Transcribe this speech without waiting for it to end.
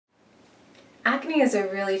Acne is a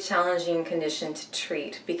really challenging condition to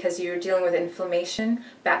treat because you're dealing with inflammation,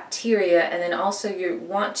 bacteria, and then also you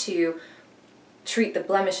want to treat the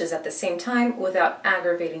blemishes at the same time without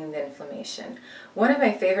aggravating the inflammation. One of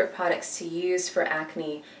my favorite products to use for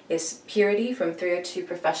acne is Purity from 302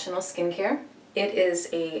 Professional Skincare. It is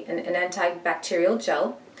an antibacterial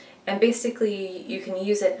gel, and basically you can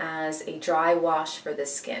use it as a dry wash for the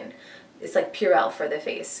skin. It's like Purell for the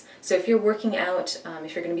face. So if you're working out,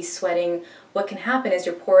 if you're going to be sweating, what can happen is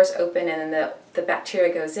your pores open and then the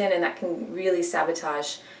bacteria goes in, and that can really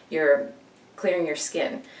sabotage clearing your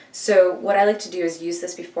skin. So what I like to do is use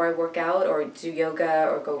this before I work out or do yoga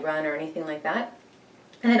or go run or anything like that.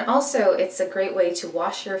 And then also it's a great way to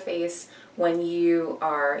wash your face when you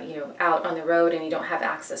are out on the road and you don't have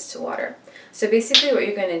access to water. So basically what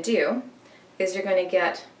you're going to do is you're going to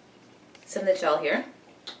get some of the gel here,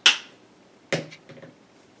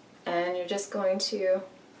 and you're just going to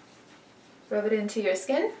rub it into your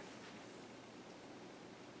skin.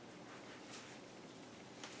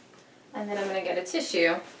 And then I'm going to get a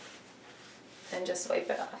tissue and just wipe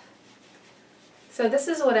it off. So this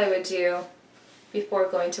is what I would do before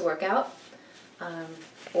going to work out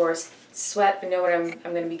or sweat, but know what I'm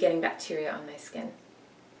going to be getting bacteria on my skin.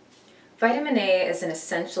 Vitamin A is an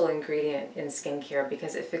essential ingredient in skincare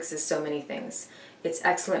because it fixes so many things. It's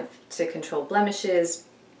excellent to control blemishes,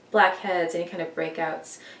 blackheads, any kind of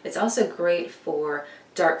breakouts. It's also great for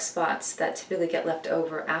dark spots that typically get left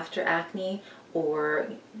over after acne or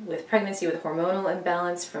with pregnancy, with hormonal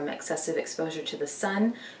imbalance from excessive exposure to the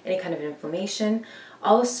sun, any kind of inflammation.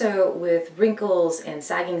 Also with wrinkles and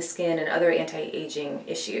sagging skin and other anti-aging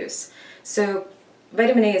issues. So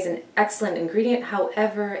vitamin A is an excellent ingredient,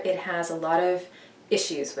 however, it has a lot of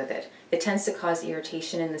issues with it. It tends to cause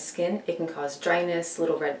irritation in the skin. It can cause dryness,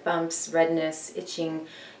 little red bumps, redness, itching.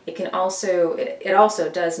 It also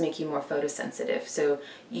does make you more photosensitive, so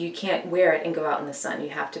you can't wear it and go out in the sun. You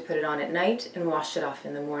have to put it on at night and wash it off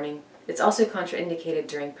in the morning. It's also contraindicated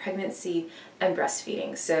during pregnancy and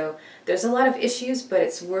breastfeeding. So there's a lot of issues, but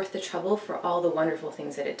it's worth the trouble for all the wonderful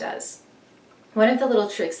things that it does. One of the little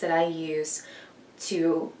tricks that I use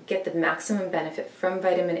to get the maximum benefit from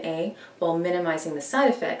vitamin A while minimizing the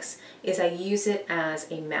side effects is I use it as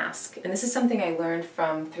a mask. And this is something I learned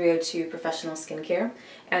from 302 Professional Skincare,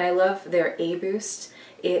 and I love their A Boost.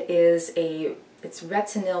 It's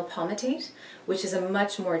retinol palmitate, which is a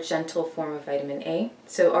much more gentle form of vitamin A.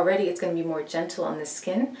 So already it's going to be more gentle on the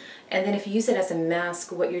skin. And then if you use it as a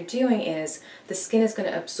mask, what you're doing is the skin is going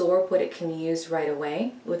to absorb what it can use right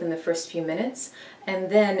away within the first few minutes. And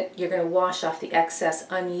then you're going to wash off the excess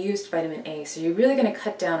unused vitamin A. So you're really going to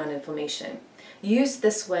cut down on inflammation. Used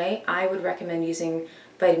this way, I would recommend using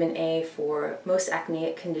vitamin A for most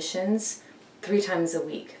acneic conditions 3 times a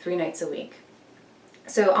week, 3 nights a week.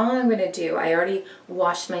 So all I'm going to do, I already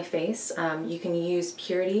washed my face. You can use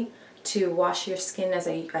Purity to wash your skin as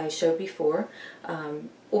I showed before,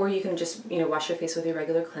 or you can just wash your face with your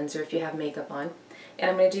regular cleanser if you have makeup on.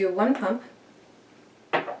 And I'm going to do 1 pump,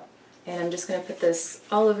 and I'm just going to put this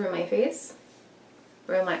all over my face,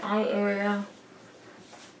 around my eye area,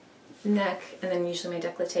 neck, and then usually my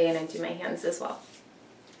décolleté, and I do my hands as well.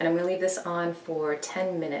 And I'm going to leave this on for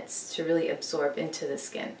 10 minutes to really absorb into the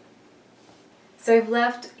skin. So I've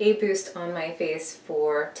left A Boost on my face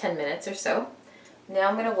for 10 minutes or so. Now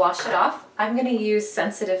I'm going to wash it off. I'm going to use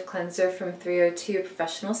Sensitive Cleanser from 302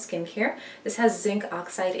 Professional Skincare. This has zinc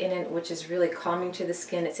oxide in it, which is really calming to the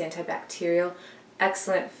skin. It's antibacterial,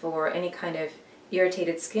 excellent for any kind of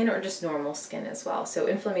irritated skin or just normal skin as well. So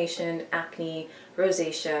inflammation, acne,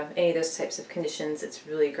 rosacea, any of those types of conditions, it's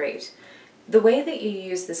really great. The way that you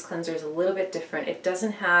use this cleanser is a little bit different. It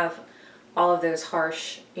doesn't have all of those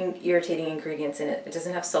harsh, irritating ingredients in it. It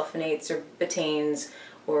doesn't have sulfonates or betaines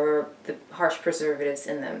or the harsh preservatives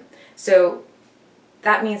in them. So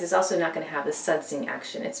that means it's also not going to have the sudsing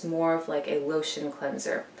action. It's more of like a lotion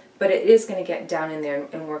cleanser. But it is going to get down in there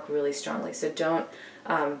and work really strongly. So don't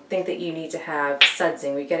think that you need to have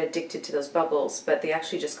sudsing. We get addicted to those bubbles, but they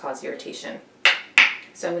actually just cause irritation.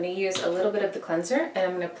 So I'm going to use a little bit of the cleanser, and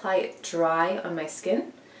I'm going to apply it dry on my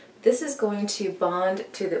skin. This is going to bond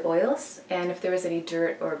to the oils and if there was any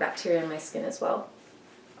dirt or bacteria in my skin as well.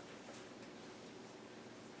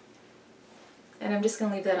 And I'm just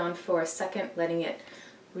going to leave that on for a second, letting it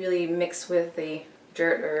really mix with the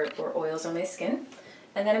dirt or oils on my skin.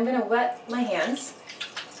 And then I'm going to wet my hands.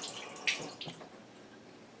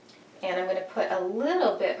 And I'm going to put a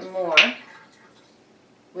little bit more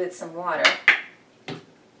with some water.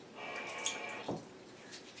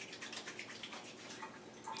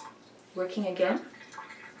 Working again.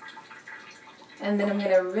 And then I'm going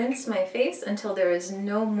to rinse my face until there is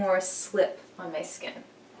no more slip on my skin.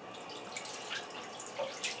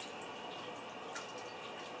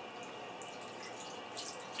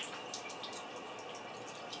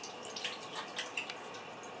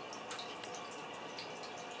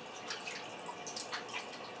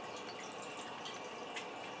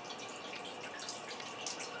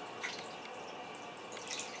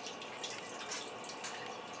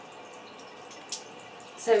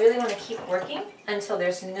 So I really want to keep working until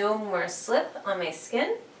there's no more slip on my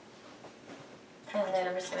skin. And then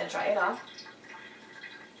I'm just going to dry it off.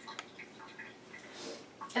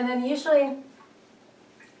 And then usually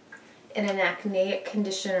in an acneic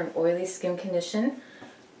condition or an oily skin condition,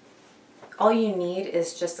 all you need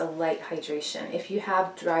is just a light hydration. If you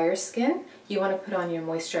have drier skin, you want to put on your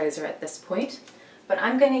moisturizer at this point. But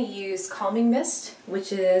I'm going to use calming mist,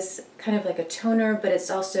 which is kind of like a toner, but it's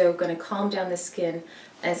also going to calm down the skin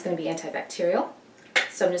and it's going to be antibacterial.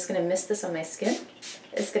 So I'm just going to mist this on my skin.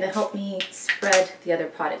 It's going to help me spread the other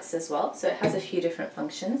products as well. So it has a few different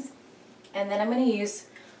functions. And then I'm going to use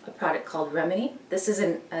a product called Remedy. This is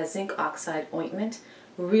a zinc oxide ointment,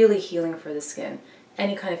 really healing for the skin.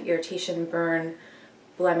 Any kind of irritation, burn,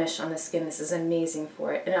 blemish on the skin, this is amazing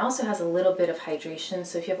for it. And it also has a little bit of hydration,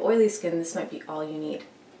 so if you have oily skin, this might be all you need.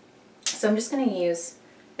 So I'm just going to use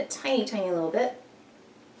a tiny, tiny little bit.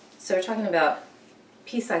 So we're talking about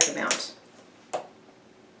pea-sized amount.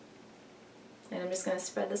 And I'm just going to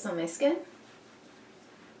spread this on my skin.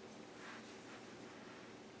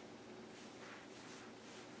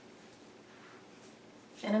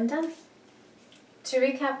 And I'm done. To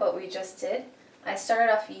recap what we just did, I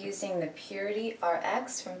started off using the Purity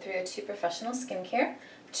RX from 302 Professional Skincare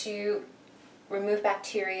to remove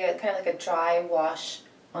bacteria, kind of like a dry wash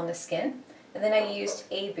on the skin. And then I used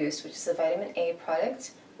A Boost, which is a vitamin A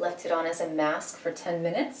product, left it on as a mask for 10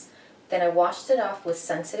 minutes. Then I washed it off with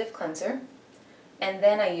Sensitive Cleanser. And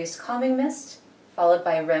then I used Calming Mist, followed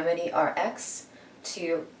by Remedy RX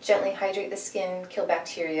to gently hydrate the skin, kill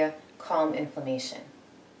bacteria, calm inflammation.